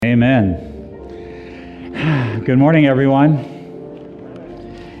Amen. Good morning, everyone.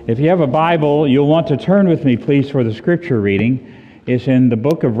 If you have a Bible, you'll want to turn with me, please, for the scripture reading. It's in the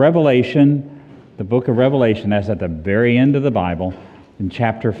book of Revelation. The book of Revelation, that's at the very end of the Bible, in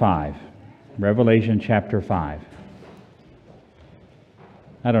chapter 5. Revelation chapter 5.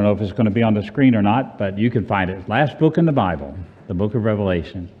 I don't know if it's going to be on the screen or not, but you can find it. Last book in the Bible, the book of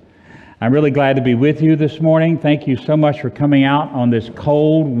Revelation. I'm really glad to be with you this morning. Thank you so much for coming out on this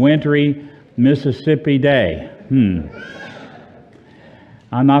cold, wintry Mississippi day.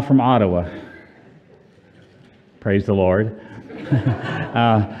 I'm not from Ottawa. Praise the Lord.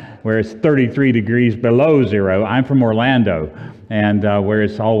 Where it's 33 degrees below zero. I'm from Orlando, and where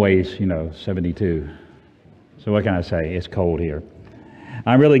it's always, 72. So what can I say? It's cold here.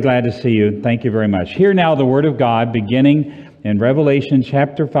 I'm really glad to see you. Thank you very much. Hear now the Word of God, beginning in Revelation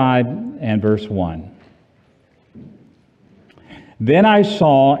chapter 5 and verse 1. Then I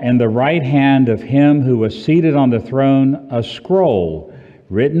saw in the right hand of him who was seated on the throne a scroll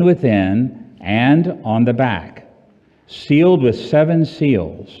written within and on the back, sealed with 7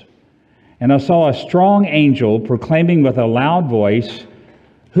 seals. And I saw a strong angel proclaiming with a loud voice,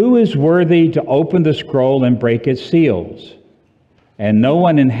 "Who is worthy to open the scroll and break its seals?" And no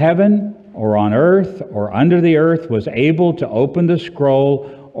one in heaven or on earth or under the earth was able to open the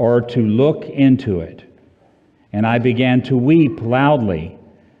scroll or to look into it. And I began to weep loudly,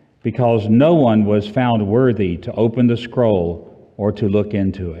 because no one was found worthy to open the scroll or to look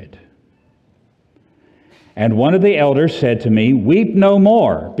into it. And one of the elders said to me, "Weep no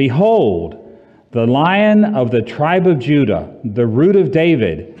more. Behold, the Lion of the tribe of Judah, the Root of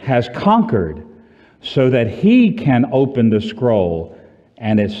David, has conquered, so that he can open the scroll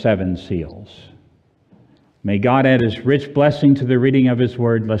and its 7 seals." May God add his rich blessing to the reading of his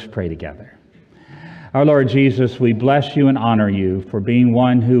word. Let's pray together. Our Lord Jesus, we bless you and honor you for being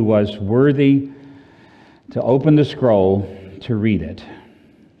one who was worthy to open the scroll, to read it.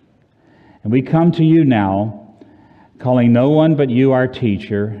 And we come to you now, calling no one but you our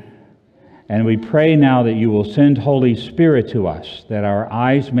teacher, and we pray now that you will send Holy Spirit to us, that our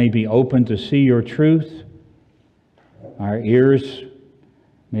eyes may be open to see your truth, our ears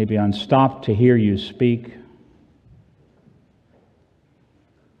may be unstopped to hear you speak,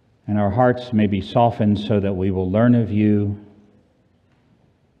 and our hearts may be softened so that we will learn of you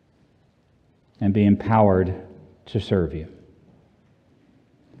and be empowered to serve you.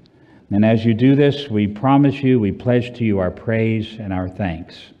 And as you do this, we promise you, we pledge to you our praise and our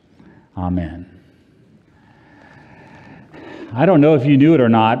thanks. Amen. I don't know if you knew it or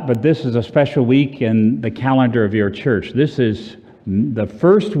not, but this is a special week in the calendar of your church. This is the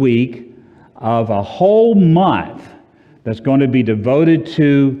first week of a whole month that's going to be devoted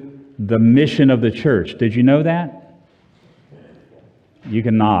to the mission of the church. Did you know that? You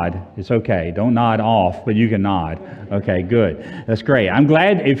can nod. It's okay. Don't nod off, but you can nod. Okay, good. That's great. I'm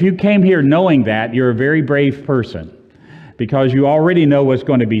glad if you came here knowing that, you're a very brave person, because you already know what's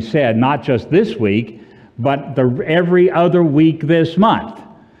going to be said, not just this week, but every other week this month.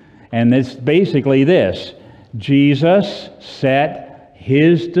 And it's basically this: Jesus set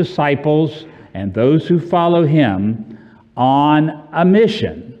his disciples and those who follow him on a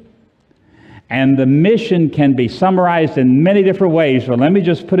mission. And the mission can be summarized in many different ways, but let me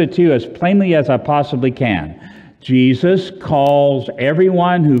just put it to you as plainly as I possibly can. Jesus calls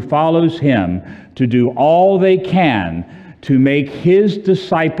everyone who follows him to do all they can to make his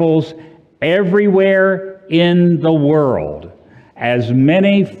disciples everywhere in the world. As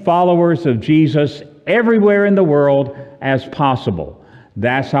many followers of Jesus everywhere in the world as possible.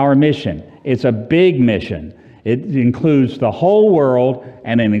 That's our mission. It's a big mission. It includes the whole world,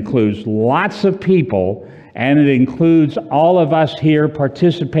 and it includes lots of people, and it includes all of us here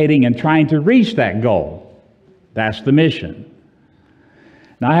participating and trying to reach that goal. That's the mission.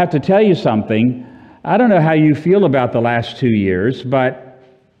 Now, I have to tell you something. I don't know how you feel about the last 2 years, but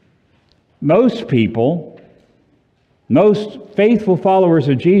most people, most faithful followers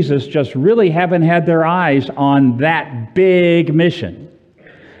of Jesus, just really haven't had their eyes on that big mission.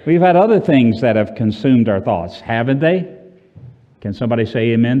 We've had other things that have consumed our thoughts, haven't they? Can somebody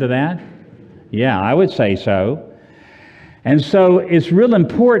say amen to that? Yeah, I would say so. And so it's real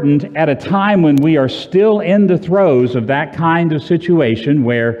important at a time when we are still in the throes of that kind of situation,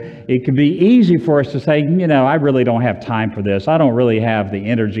 where it can be easy for us to say, I really don't have time for this. I don't really have the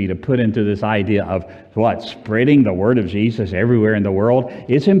energy to put into this idea of spreading the word of Jesus everywhere in the world.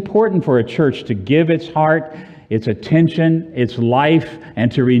 It's important for a church to give its heart, its attention, its life, and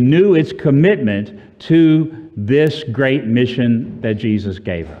to renew its commitment to this great mission that Jesus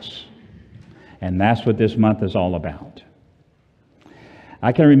gave us. And that's what this month is all about.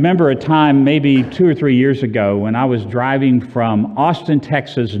 I can remember a time maybe 2 or 3 years ago when I was driving from Austin,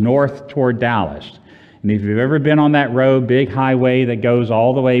 Texas, north toward Dallas. And if you've ever been on that road, big highway that goes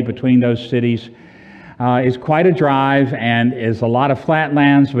all the way between those cities, it's quite a drive and is a lot of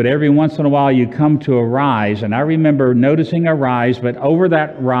flatlands, but every once in a while you come to a rise. And I remember noticing a rise, but over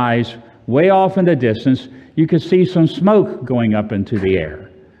that rise, way off in the distance, you could see some smoke going up into the air.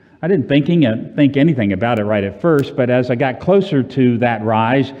 I didn't think anything about it right at first, but as I got closer to that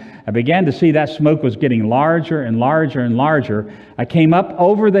rise, I began to see that smoke was getting larger and larger and larger. I came up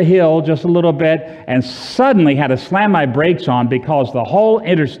over the hill just a little bit and suddenly had to slam my brakes on because the whole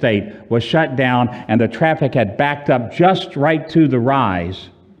interstate was shut down and the traffic had backed up just right to the rise.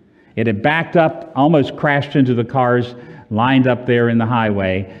 It had backed up, almost crashed into the cars lined up there in the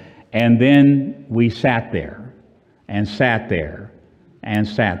highway, and then we sat there and sat there and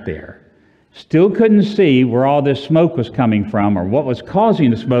sat there. Still couldn't see where all this smoke was coming from or what was causing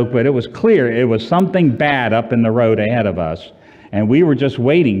the smoke, but it was clear it was something bad up in the road ahead of us, and we were just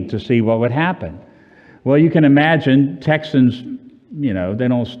waiting to see what would happen. Well, you can imagine Texans, they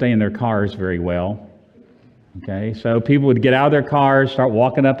don't stay in their cars very well. Okay, so people would get out of their cars, start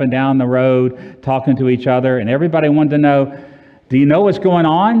walking up and down the road, talking to each other, and everybody wanted to know, do you know what's going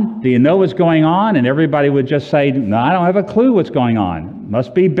on? Do you know what's going on? And everybody would just say, no, I don't have a clue what's going on.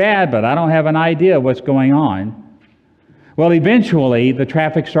 Must be bad, but I don't have an idea what's going on. Well, eventually, the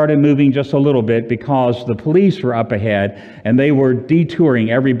traffic started moving just a little bit because the police were up ahead, and they were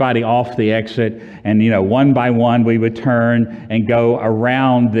detouring everybody off the exit. And, one by one, we would turn and go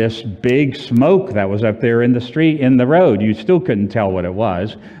around this big smoke that was up there in the street, in the road. You still couldn't tell what it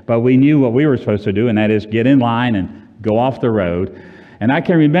was, but we knew what we were supposed to do, and that is get in line and go off the road. And I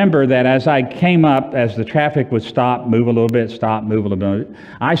can remember that as I came up, as the traffic would stop, move a little bit, stop, move a little bit,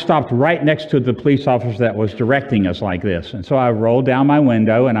 I stopped right next to the police officer that was directing us like this. And so I rolled down my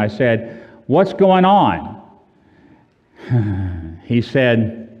window and I said, "What's going on?" He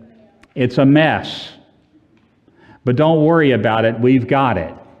said, "It's a mess. But don't worry about it, we've got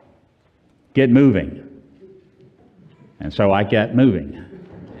it. Get moving." And so I kept moving.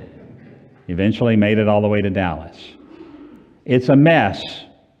 Eventually made it all the way to Dallas. It's a mess,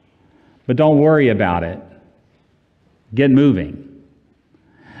 but don't worry about it. Get moving.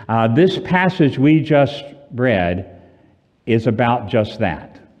 This passage we just read is about just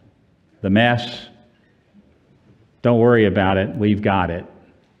that. The mess. Don't worry about it. We've got it.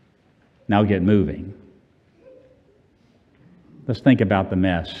 Now get moving. Let's think about the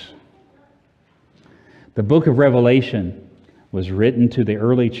mess. The book of Revelation was written to the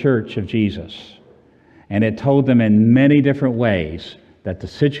early church of Jesus. And it told them in many different ways that the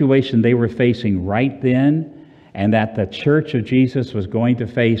situation they were facing right then and that the church of Jesus was going to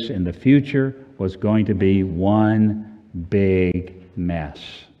face in the future was going to be one big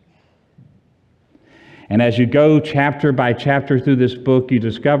mess. And as you go chapter by chapter through this book, you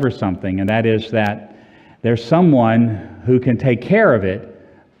discover something, and that is that there's someone who can take care of it,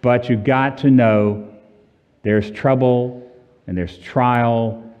 but you've got to know there's trouble and there's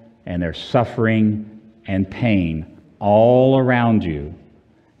trial and there's suffering and pain all around you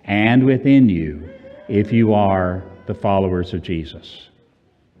and within you if you are the followers of Jesus.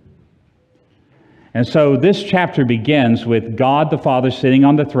 And so this chapter begins with God the Father sitting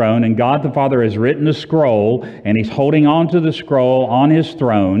on the throne, and God the Father has written a scroll, and He's holding on to the scroll on His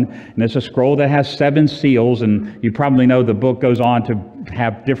throne, and it's a scroll that has 7 seals, and you probably know the book goes on to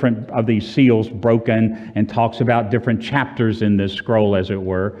have different of these seals broken and talks about different chapters in this scroll, as it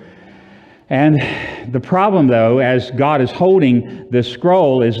were. And the problem, though, as God is holding this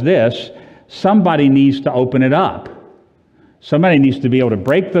scroll is this: somebody needs to open it up. Somebody needs to be able to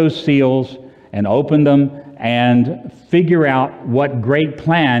break those seals and open them and figure out what great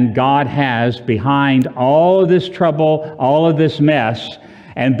plan God has behind all of this trouble, all of this mess,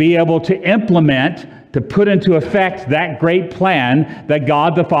 and be able to implement, to put into effect that great plan that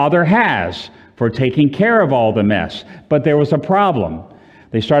God the Father has for taking care of all the mess. But there was a problem.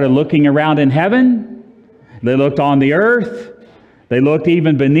 They started looking around in heaven, they looked on the earth, they looked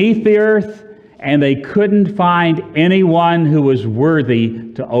even beneath the earth, and they couldn't find anyone who was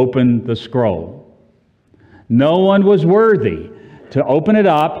worthy to open the scroll. No one was worthy to open it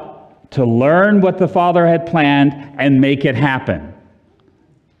up, to learn what the Father had planned, and make it happen.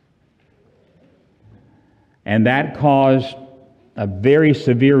 And that caused a very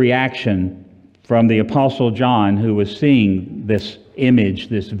severe reaction from the Apostle John, who was seeing this image,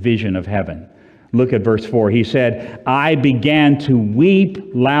 this vision of heaven. Look at verse 4. He said, "I began to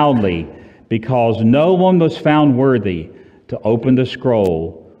weep loudly because no one was found worthy to open the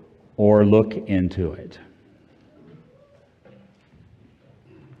scroll or look into it."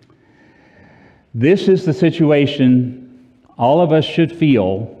 This is the situation all of us should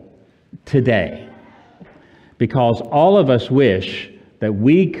feel today, because all of us wish that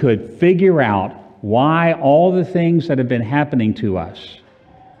we could figure out why all the things that have been happening to us,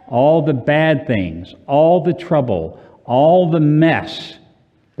 all the bad things, all the trouble, all the mess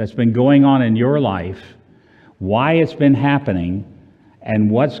that's been going on in your life, why it's been happening, and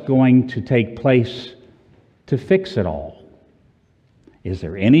what's going to take place to fix it all. Is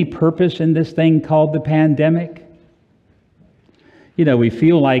there any purpose in this thing called the pandemic? You know, we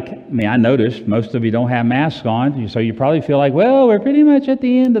feel like, I noticed most of you don't have masks on, so you probably feel like, well, we're pretty much at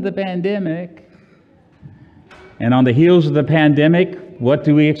the end of the pandemic. And on the heels of the pandemic, what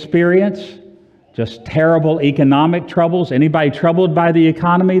do we experience? Just terrible economic troubles. Anybody troubled by the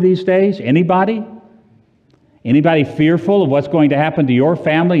economy these days? Anybody? Anybody fearful of what's going to happen to your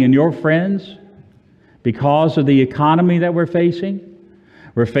family and your friends because of the economy that we're facing?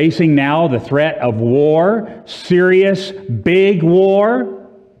 We're facing now the threat of war, serious, big war.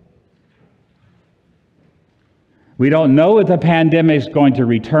 We don't know if the pandemic is going to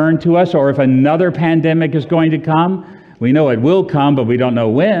return to us or if another pandemic is going to come. We know it will come, but we don't know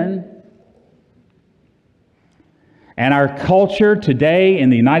when. And our culture today in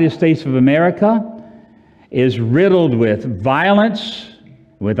the United States of America is riddled with violence,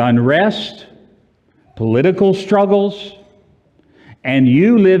 with unrest, political struggles. And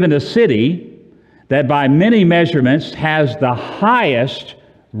you live in a city that by many measurements has the highest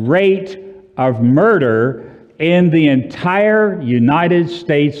rate of murder in the entire United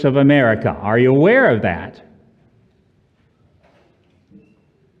States of America. Are you aware of that?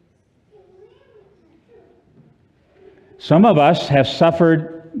 Some of us have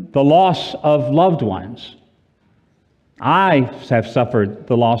suffered the loss of loved ones. I have suffered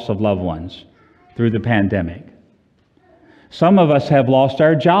the loss of loved ones through the pandemic. Some of us have lost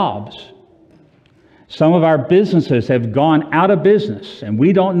our jobs. Some of our businesses have gone out of business, and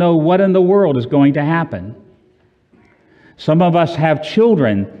we don't know what in the world is going to happen. Some of us have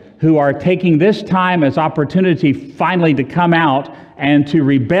children who are taking this time as opportunity finally to come out and to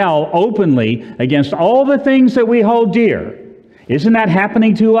rebel openly against all the things that we hold dear. Isn't that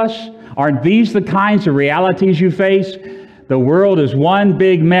happening to us? Aren't these the kinds of realities you face? The world is one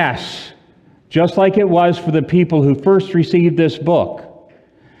big mess, just like it was for the people who first received this book.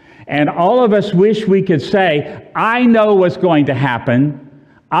 And all of us wish we could say, I know what's going to happen.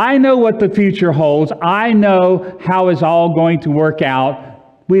 I know what the future holds. I know how it's all going to work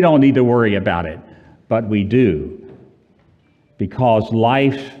out. We don't need to worry about it. But we do. Because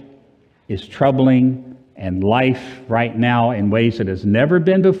life is troubling, and life right now, in ways that has never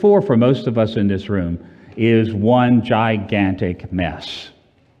been before for most of us in this room, is one gigantic mess.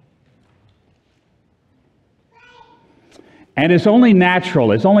 And it's only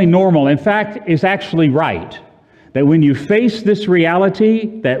natural, it's only normal, in fact, it's actually right, that when you face this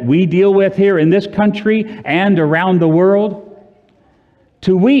reality that we deal with here in this country and around the world,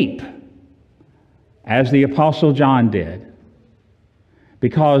 to weep, as the Apostle John did,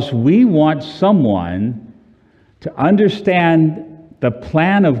 because we want someone to understand the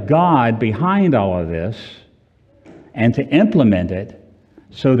plan of God behind all of this and to implement it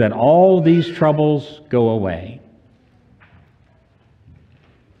so that all these troubles go away.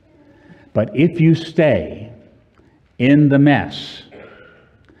 But if you stay in the mess,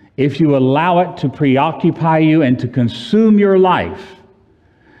 if you allow it to preoccupy you and to consume your life,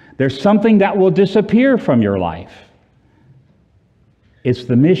 there's something that will disappear from your life. It's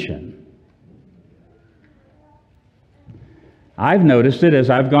the mission. I've noticed it as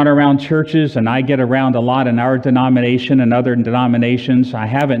I've gone around churches, and I get around a lot in our denomination and other denominations. I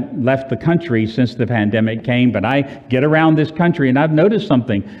haven't left the country since the pandemic came, but I get around this country, and I've noticed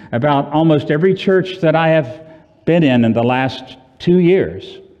something about almost every church that I have been in the last 2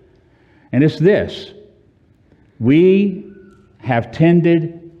 years. And it's this: we have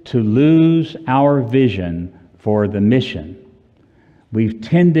tended to lose our vision for the mission. We've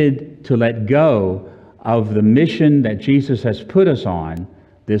tended to let go of the mission that Jesus has put us on,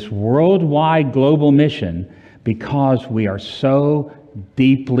 this worldwide global mission, because we are so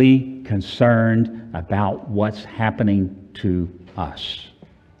deeply concerned about what's happening to us.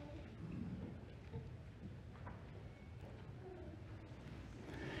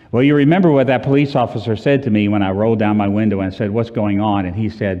 Well, you remember what that police officer said to me when I rolled down my window and said, "What's going on?" And he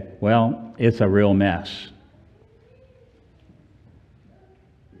said, "Well, it's a real mess."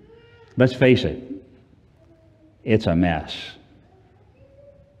 Let's face it, it's a mess.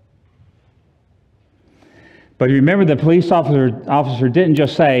 But remember, the police officer didn't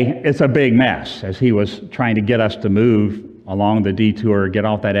just say, "It's a big mess," as he was trying to get us to move along the detour, get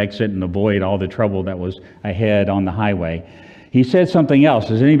off that exit and avoid all the trouble that was ahead on the highway. He said something else.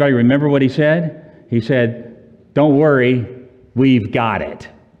 Does anybody remember what he said? He said, "Don't worry, we've got it."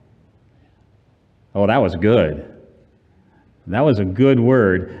 Oh, that was good. That was a good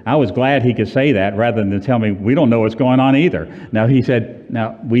word. I was glad he could say that rather than tell me, "We don't know what's going on either." Now he said,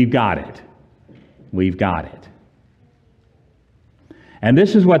 "Now we've got it. We've got it." And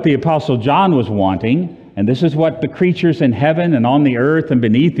this is what the Apostle John was wanting, and this is what the creatures in heaven and on the earth and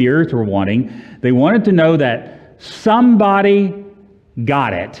beneath the earth were wanting. They wanted to know that somebody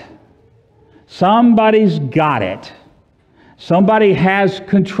got it. Somebody's got it. Somebody has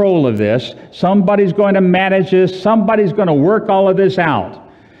control of this. Somebody's going to manage this. Somebody's going to work all of this out.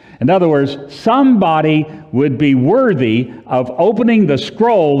 In other words, somebody would be worthy of opening the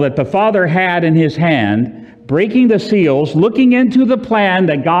scroll that the Father had in his hand, breaking the seals, looking into the plan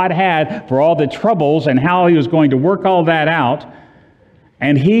that God had for all the troubles and how he was going to work all that out,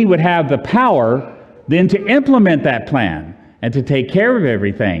 and he would have the power then to implement that plan and to take care of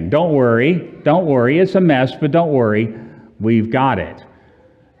everything. Don't worry, it's a mess, but don't worry, we've got it.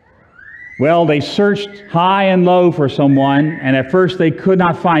 Well, they searched high and low for someone, and at first they could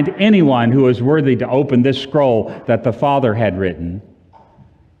not find anyone who was worthy to open this scroll that the Father had written.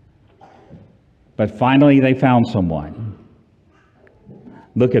 But finally they found someone.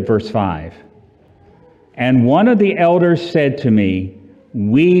 Look at verse 5. "And one of the elders said to me,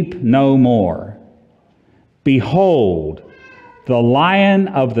 'Weep no more. Behold, the Lion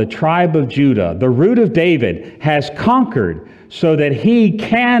of the tribe of Judah, the Root of David, has conquered so that he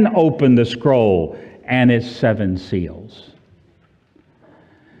can open the scroll and its 7 seals.'"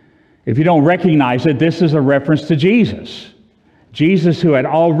 If you don't recognize it, this is a reference to Jesus. Jesus, who had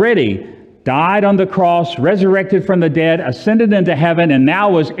already died on the cross, resurrected from the dead, ascended into heaven, and now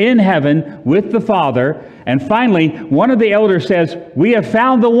was in heaven with the Father. And finally, one of the elders says, "We have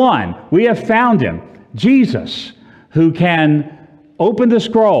found the one. We have found him, Jesus, who can open the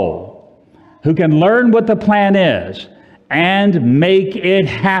scroll, who can learn what the plan is, and make it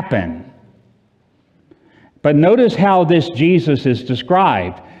happen." But notice how this Jesus is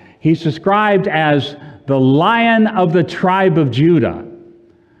described. He's described as the Lion of the tribe of Judah.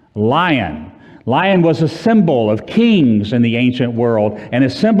 Lion. Lion was a symbol of kings in the ancient world, and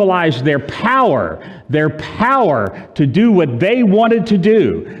it symbolized their power to do what they wanted to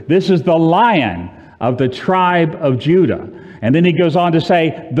do. This is the Lion of the tribe of Judah. And then he goes on to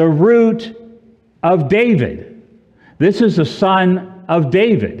say, the Root of David. This is the Son of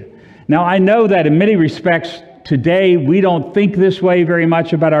David. Now, I know that in many respects today we don't think this way very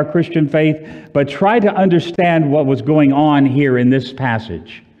much about our Christian faith, but try to understand what was going on here in this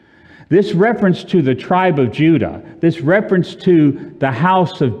passage. This reference to the tribe of Judah, this reference to the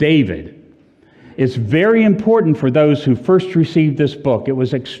house of David, is very important for those who first received this book. It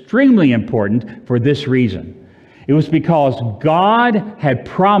was extremely important for this reason. It was because God had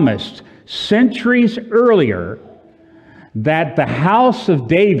promised centuries earlier that the house of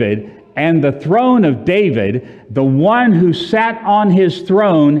David and the throne of David, the one who sat on his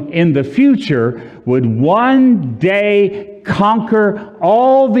throne in the future, would one day conquer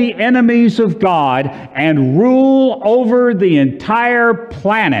all the enemies of God and rule over the entire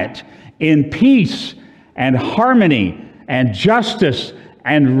planet in peace and harmony and justice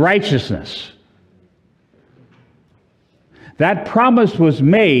and righteousness. That promise was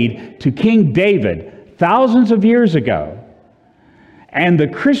made to King David thousands of years ago. And the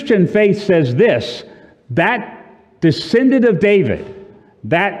Christian faith says this, that descendant of David,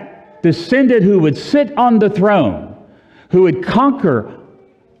 that descendant who would sit on the throne, who would conquer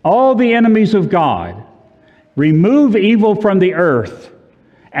all the enemies of God, remove evil from the earth,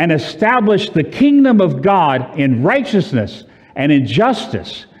 and establish the kingdom of God in righteousness and in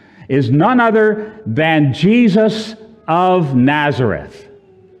justice, is none other than Jesus of Nazareth.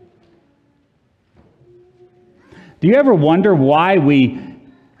 Do you ever wonder why we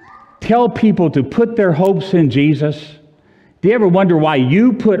tell people to put their hopes in Jesus? Do you ever wonder why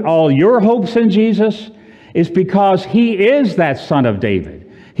you put all your hopes in Jesus? It's because he is that Son of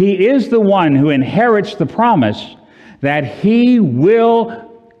David. He is the one who inherits the promise that he will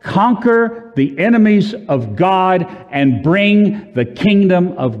conquer the enemies of God and bring the kingdom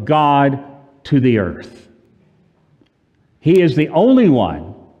of God to the earth. He is the only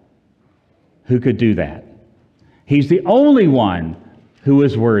one who could do that. He's the only one who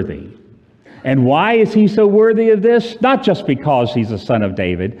is worthy. And why is he so worthy of this? Not just because he's the Son of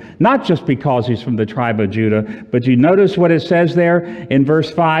David, not just because he's from the tribe of Judah, but you notice what it says there in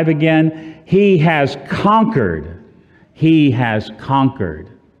verse 5 again? He has conquered. He has conquered.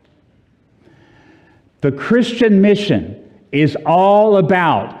 The Christian mission is all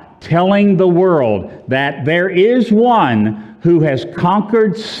about telling the world that there is one who has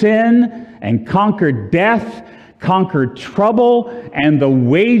conquered sin and conquered death, conquered trouble, and the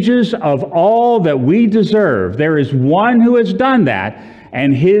wages of all that we deserve. There is one who has done that,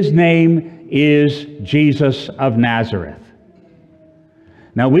 and his name is Jesus of Nazareth.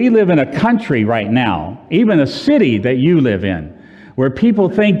 Now, we live in a country right now, even a city that you live in, where people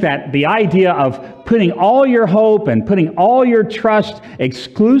think that the idea of putting all your hope and putting all your trust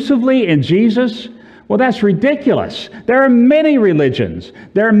exclusively in Jesus, well, that's ridiculous. There are many religions.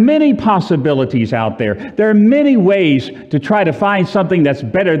 There are many possibilities out there. There are many ways to try to find something that's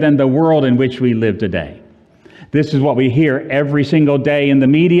better than the world in which we live today. This is what we hear every single day in the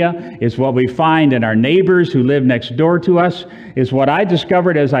media. It's what we find in our neighbors who live next door to us. It's what I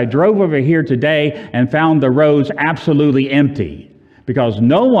discovered as I drove over here today and found the roads absolutely empty, because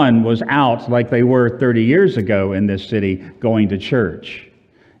no one was out like they were 30 years ago in this city going to church.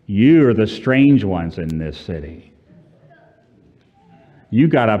 You are the strange ones in this city. You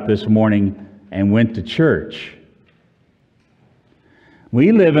got up this morning and went to church.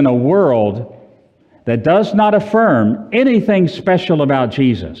 We live in a world that does not affirm anything special about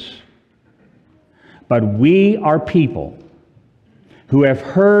Jesus. But we are people who have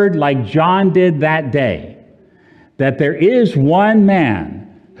heard, like John did that day, that there is one man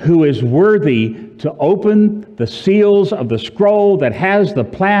who is worthy to open the seals of the scroll that has the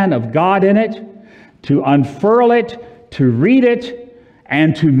plan of God in it, to unfurl it, to read it,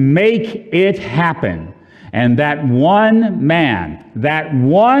 and to make it happen. And that one man, that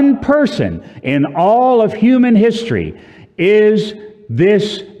one person in all of human history is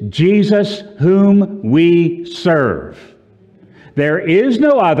this Jesus whom we serve. There is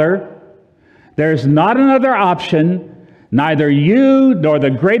no other. There's not another option. Neither you nor the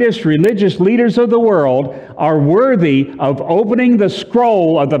greatest religious leaders of the world are worthy of opening the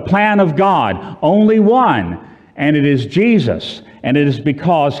scroll of the plan of God. Only one, and it is Jesus. And it is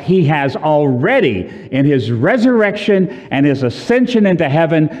because he has already, in his resurrection and his ascension into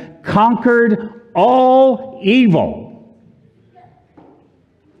heaven, conquered all evil.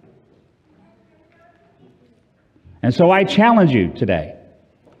 And so I challenge you today,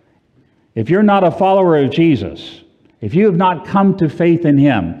 if you're not a follower of Jesus, if you have not come to faith in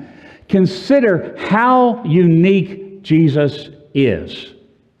him, consider how unique Jesus is.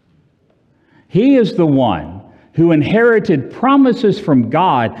 He is the one who inherited promises from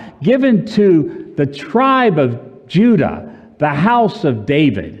God given to the tribe of Judah, the house of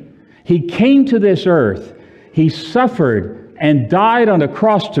David. He came to this earth. He suffered and died on a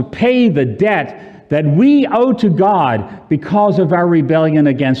cross to pay the debt that we owe to God because of our rebellion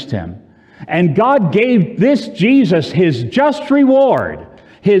against him. And God gave this Jesus his just reward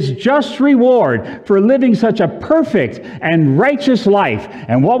for living such a perfect and righteous life.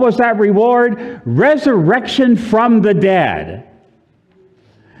 And what was that reward? Resurrection from the dead.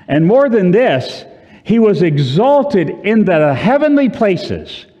 And more than this, he was exalted in the heavenly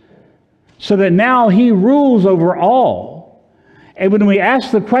places so that now he rules over all. And when we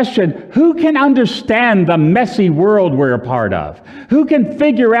ask the question, who can understand the messy world we're a part of? Who can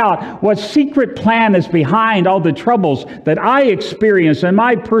figure out what secret plan is behind all the troubles that I experience in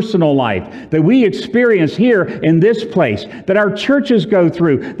my personal life, that we experience here in this place, that our churches go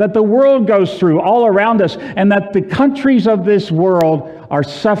through, that the world goes through all around us, and that the countries of this world are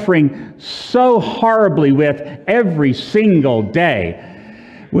suffering so horribly with every single day?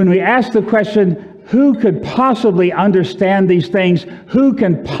 When we ask the question, who could possibly understand these things? Who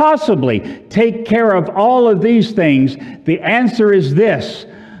can possibly take care of all of these things? The answer is this: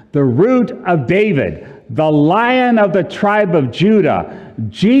 the Root of David, the Lion of the tribe of Judah,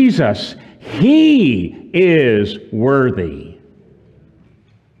 Jesus, he is worthy.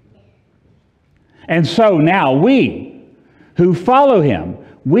 And so now we who follow him,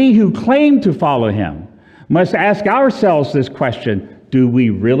 we who claim to follow him, must ask ourselves this question: do we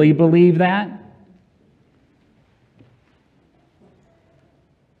really believe that?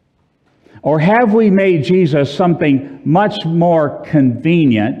 Or have we made Jesus something much more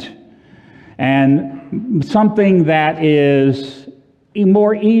convenient and something that is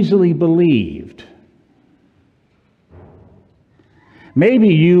more easily believed? Maybe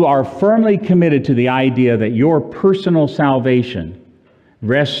you are firmly committed to the idea that your personal salvation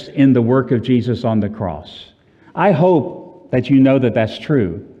rests in the work of Jesus on the cross. I hope that you know that that's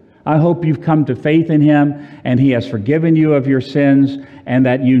true. I hope you've come to faith in him and he has forgiven you of your sins, and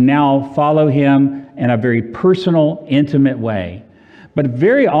that you now follow him in a very personal, intimate way. But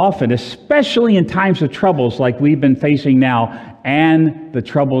very often, especially in times of troubles like we've been facing now and the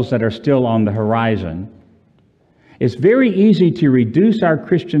troubles that are still on the horizon, It's very easy to reduce our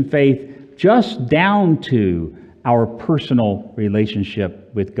Christian faith just down to our personal relationship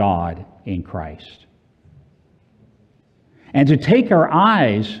with God in Christ. And to take our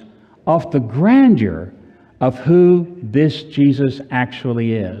eyes off the grandeur of who this Jesus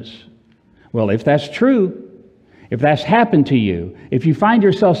actually is. Well, if that's true, if that's happened to you, if you find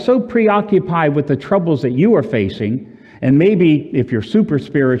yourself so preoccupied with the troubles that you are facing, and maybe if you're super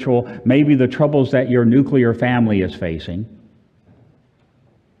spiritual, maybe the troubles that your nuclear family is facing,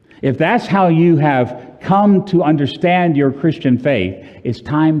 if that's how you have come to understand your Christian faith, it's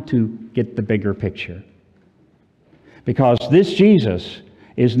time to get the bigger picture. Because this Jesus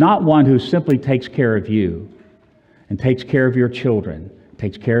is not one who simply takes care of you and takes care of your children,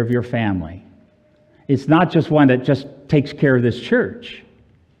 takes care of your family. It's not just one that just takes care of this church.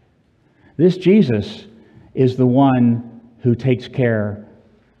 This Jesus is the one who takes care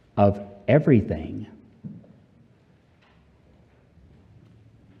of everything.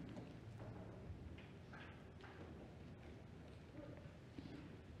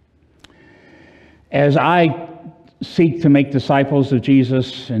 As I seek to make disciples of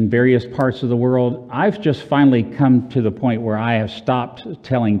Jesus in various parts of the world, I've just finally come to the point where I have stopped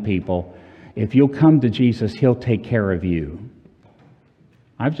telling people, if you'll come to Jesus, He'll take care of you.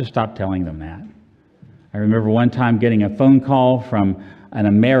 I've just stopped telling them that. I remember one time getting a phone call from an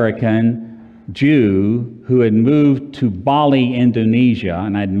American Jew who had moved to Bali, Indonesia,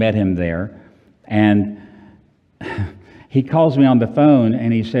 and I'd met him there. And he calls me on the phone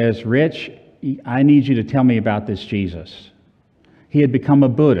and he says, "Rich, I need you to tell me about this Jesus." He had become a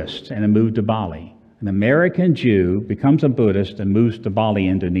Buddhist and had moved to Bali. An American Jew becomes a Buddhist and moves to Bali,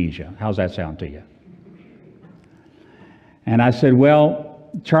 Indonesia. How's that sound to you? And I said, "Well,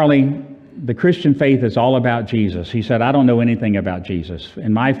 Charlie, the Christian faith is all about Jesus." He said, "I don't know anything about Jesus.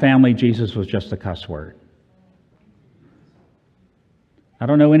 In my family, Jesus was just a cuss word. I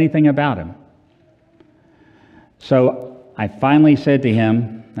don't know anything about Him." So I finally said to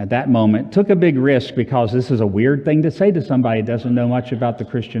him, at that moment, took a big risk because this is a weird thing to say to somebody who doesn't know much about the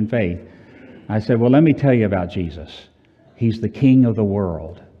Christian faith. I said, "Well, let me tell you about Jesus. He's the King of the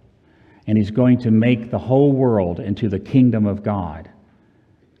world, and He's going to make the whole world into the kingdom of God.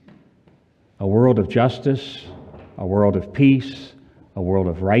 A world of justice, a world of peace, a world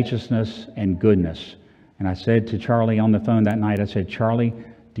of righteousness and goodness." And I said to Charlie on the phone that night, I said, "Charlie,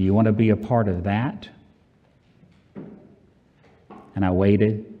 do you want to be a part of that?" And I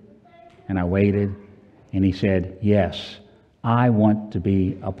waited, and I waited, and he said, "Yes, I want to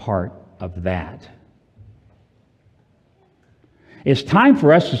be a part of that." It's time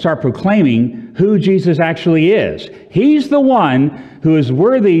for us to start proclaiming who Jesus actually is. He's the one who is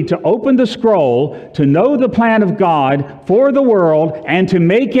worthy to open the scroll, to know the plan of God for the world, and to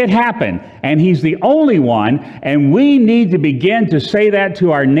make it happen. And He's the only one, and we need to begin to say that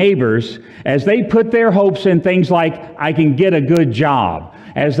to our neighbors as they put their hopes in things like, "I can get a good job,"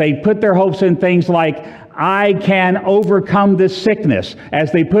 as they put their hopes in things like, "I can overcome this sickness,"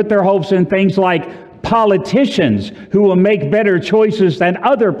 as they put their hopes in things like politicians who will make better choices than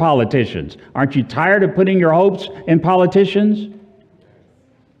other politicians. Aren't you tired of putting your hopes in politicians?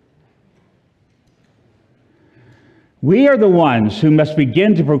 We are the ones who must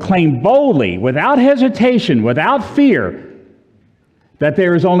begin to proclaim boldly, without hesitation, without fear, that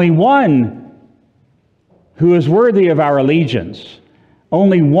there is only one who is worthy of our allegiance,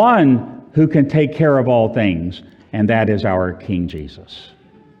 only one who can take care of all things, and that is our King Jesus.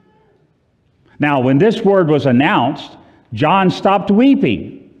 Now, when this word was announced, John stopped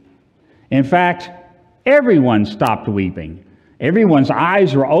weeping. In fact, everyone stopped weeping. Everyone's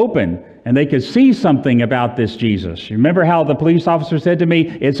eyes were open, and they could see something about this Jesus. You remember how the police officer said to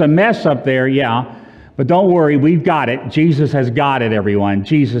me, "It's a mess up there." Yeah, but don't worry, we've got it. Jesus has got it, everyone.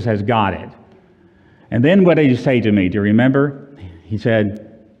 Jesus has got it. And then what did he say to me? Do you remember? He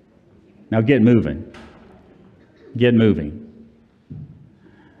said, "Now get moving. Get moving."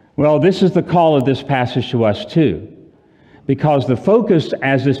 Well, this is the call of this passage to us too, because the focus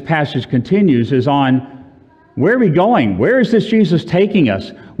as this passage continues is on, where are we going? Where is this Jesus taking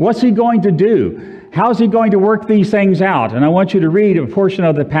us? What's He going to do? How's He going to work these things out? And I want you to read a portion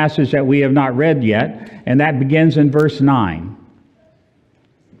of the passage that we have not read yet, and that begins in verse 9.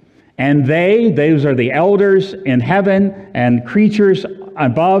 "And those are the elders in heaven and creatures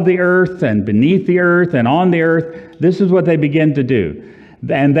above the earth and beneath the earth and on the earth," this is what they begin to do.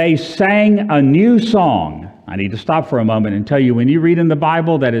 "And they sang a new song." I need to stop for a moment and tell you, when you read in the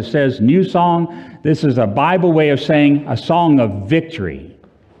Bible that it says new song, this is a Bible way of saying a song of victory.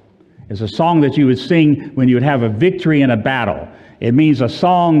 It's a song that you would sing when you would have a victory in a battle. It means a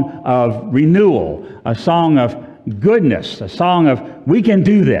song of renewal, a song of goodness, a song of, we can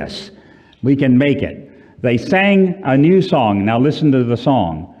do this, we can make it. They sang a new song. Now listen to the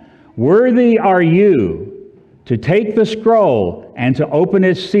song. Worthy are you to take the scroll and to open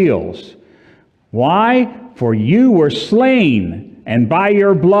its seals. Why? For you were slain, and by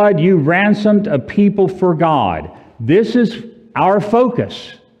your blood you ransomed a people for God. This is our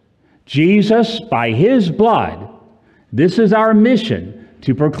focus. Jesus, by his blood, this is our mission,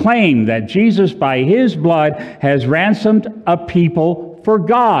 to proclaim that Jesus, by his blood, has ransomed a people for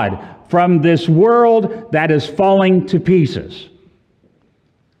God from this world that is falling to pieces.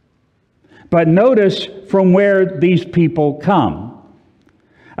 But notice from where these people come.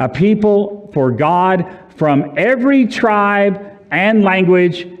 A people for God from every tribe and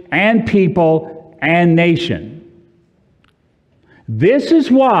language and people and nation. This is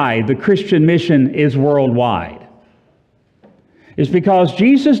why the Christian mission is worldwide. It's because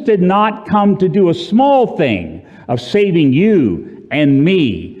Jesus did not come to do a small thing of saving you and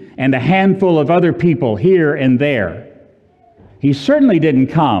me and a handful of other people here and there. He certainly didn't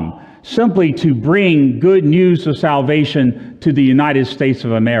come simply to bring good news of salvation to the United States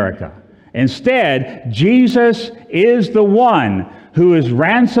of America. Instead, Jesus is the one who has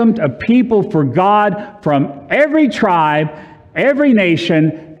ransomed a people for God from every tribe, every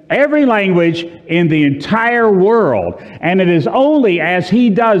nation, every language in the entire world. And it is only as he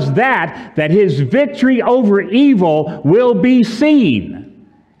does that that his victory over evil will be seen.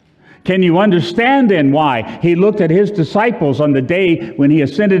 Can you understand then why he looked at his disciples on the day when he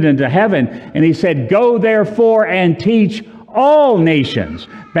ascended into heaven and he said, "Go therefore and teach all nations,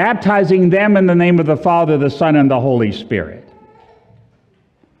 baptizing them in the name of the Father, the Son, and the Holy Spirit."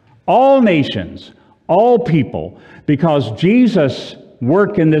 All nations, all people, because Jesus'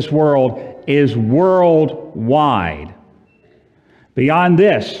 work in this world is worldwide. Beyond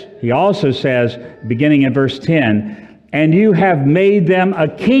this, he also says, beginning in verse 10, "And you have made them a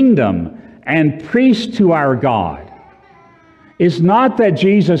kingdom and priests to our God." It's not that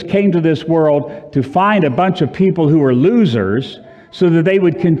Jesus came to this world to find a bunch of people who are losers so that they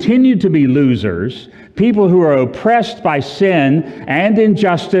would continue to be losers, people who are oppressed by sin and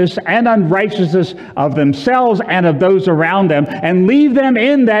injustice and unrighteousness of themselves and of those around them, and leave them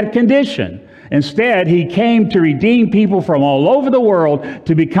in that condition. Instead, he came to redeem people from all over the world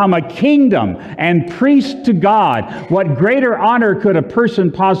to become a kingdom and priest to God. What greater honor could a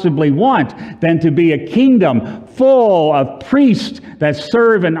person possibly want than to be a kingdom full of priests that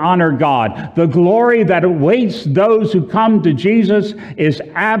serve and honor God? The glory that awaits those who come to Jesus is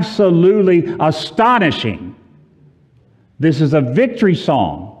absolutely astonishing. This is a victory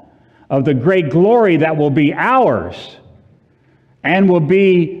song of the great glory that will be ours and will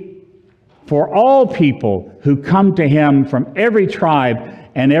be for all people who come to him from every tribe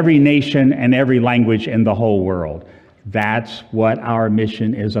and every nation and every language in the whole world. That's what our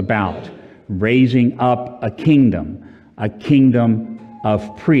mission is about, raising up a kingdom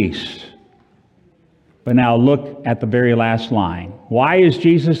of priests. But now look at the very last line. Why is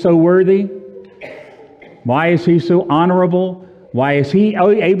Jesus so worthy? Why is he so honorable? Why is he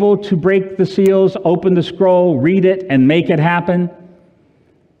able to break the seals, open the scroll, read it, and make it happen?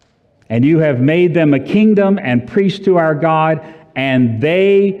 "And you have made them a kingdom and priests to our God, and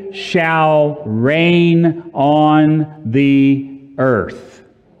they shall reign on the earth."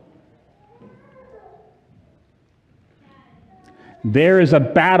 There is a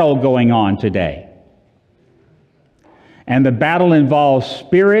battle going on today. And the battle involves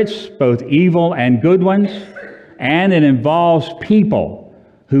spirits, both evil and good ones, and it involves people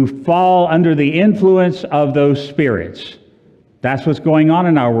who fall under the influence of those spirits. That's what's going on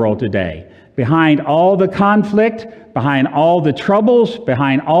in our world today. Behind all the conflict, behind all the troubles,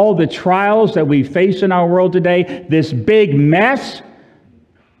 behind all the trials that we face in our world today, this big mess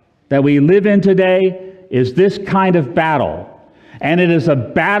that we live in today is this kind of battle. And it is a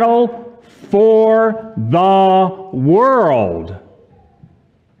battle for the world.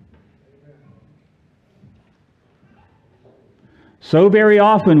 So very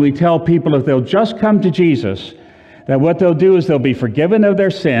often we tell people if they'll just come to Jesus, that what they'll do is they'll be forgiven of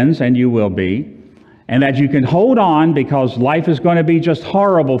their sins, and you will be, and that you can hold on because life is going to be just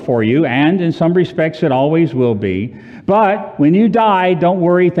horrible for you, and in some respects it always will be. But when you die, don't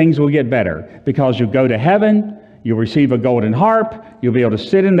worry, things will get better, because you'll go to heaven, you'll receive a golden harp, you'll be able to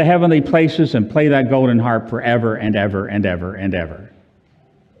sit in the heavenly places and play that golden harp forever and ever and ever and ever.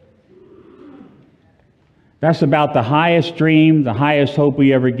 That's about the highest dream, the highest hope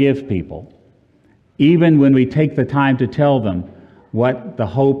we ever give people, even when we take the time to tell them what the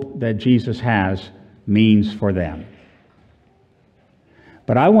hope that Jesus has means for them.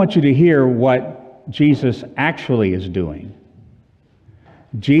 But I want you to hear what Jesus actually is doing.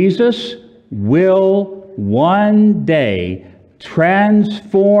 Jesus will one day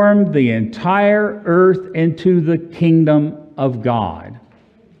transform the entire earth into the kingdom of God.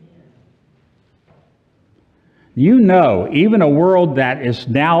 You know, even a world that is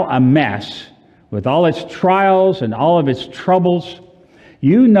now a mess, with all its trials and all of its troubles,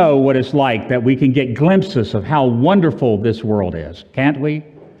 you know what it's like that we can get glimpses of how wonderful this world is, can't we?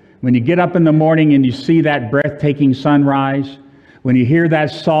 When you get up in the morning and you see that breathtaking sunrise, when you hear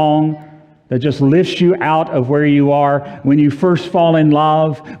that song that just lifts you out of where you are, when you first fall in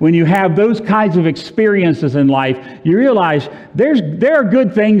love, when you have those kinds of experiences in life, you realize there are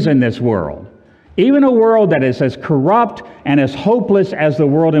good things in this world. Even a world that is as corrupt and as hopeless as the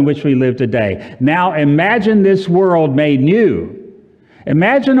world in which we live today. Now imagine this world made new.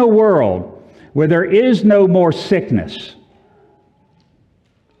 Imagine a world where there is no more sickness,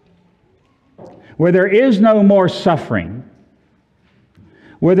 where there is no more suffering,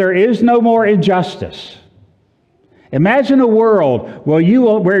 where there is no more injustice. Imagine a world where you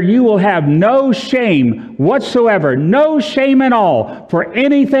will have no shame whatsoever, no shame at all for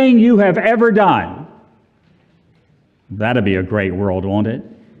anything you have ever done. That'd be a great world, won't it?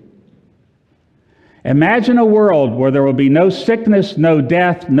 Imagine a world where there will be no sickness, no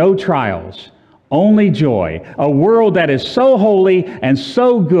death, no trials, only joy. A world that is so holy and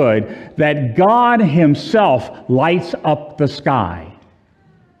so good that God Himself lights up the sky.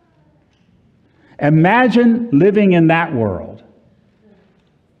 Imagine living in that world.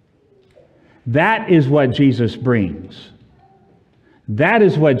 That is what Jesus brings. That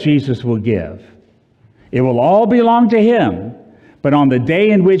is what Jesus will give. It will all belong to Him, but on the day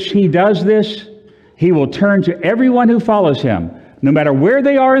in which He does this, He will turn to everyone who follows Him, no matter where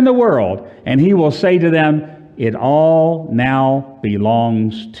they are in the world, and He will say to them, "It all now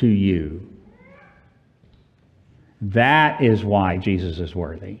belongs to you." That is why Jesus is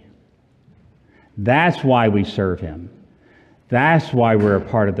worthy. That's why we serve Him. That's why we're a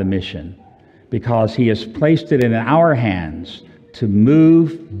part of the mission, because He has placed it in our hands to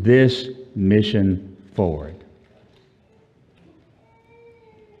move this mission forward.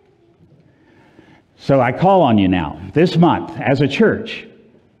 So I call on you now, this month, as a church,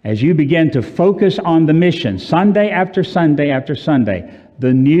 as you begin to focus on the mission, Sunday after Sunday after Sunday.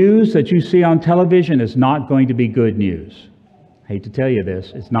 The news that you see on television is not going to be good news. I hate to tell you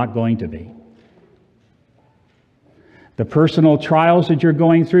this, it's not going to be. The personal trials that you're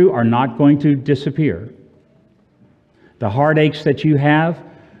going through are not going to disappear. The heartaches that you have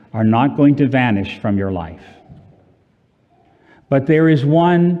are not going to vanish from your life. But there is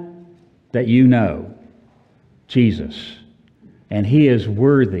one that you know, Jesus, and He is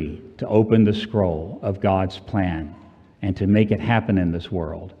worthy to open the scroll of God's plan and to make it happen in this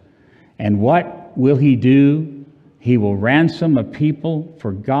world. And what will He do? He will ransom a people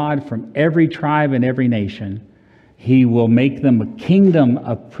for God from every tribe and every nation. He will make them a kingdom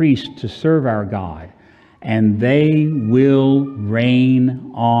of priests to serve our God, and they will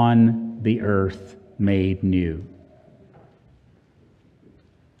reign on the earth made new.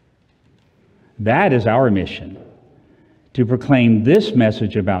 That is our mission, to proclaim this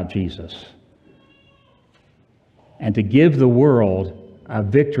message about Jesus and to give the world a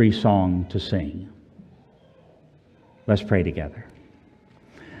victory song to sing. Let's pray together.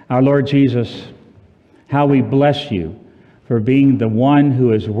 Our Lord Jesus, how we bless You for being the one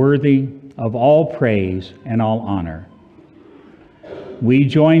who is worthy of all praise and all honor. We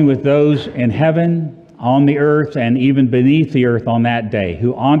join with those in heaven, on the earth, and even beneath the earth on that day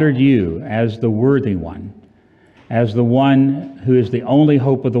who honored You as the worthy one, as the one who is the only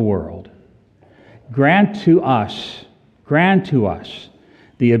hope of the world. Grant to us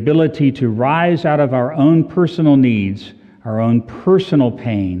the ability to rise out of our own personal needs, our own personal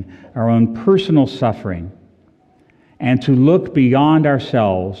pain, our own personal suffering, and to look beyond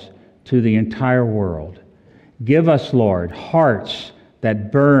ourselves to the entire world. Give us, Lord, hearts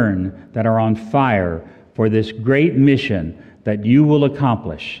that burn, that are on fire for this great mission that You will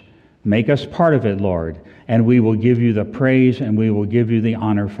accomplish. Make us part of it, Lord, and we will give You the praise and we will give You the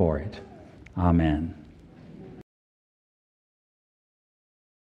honor for it. Amen.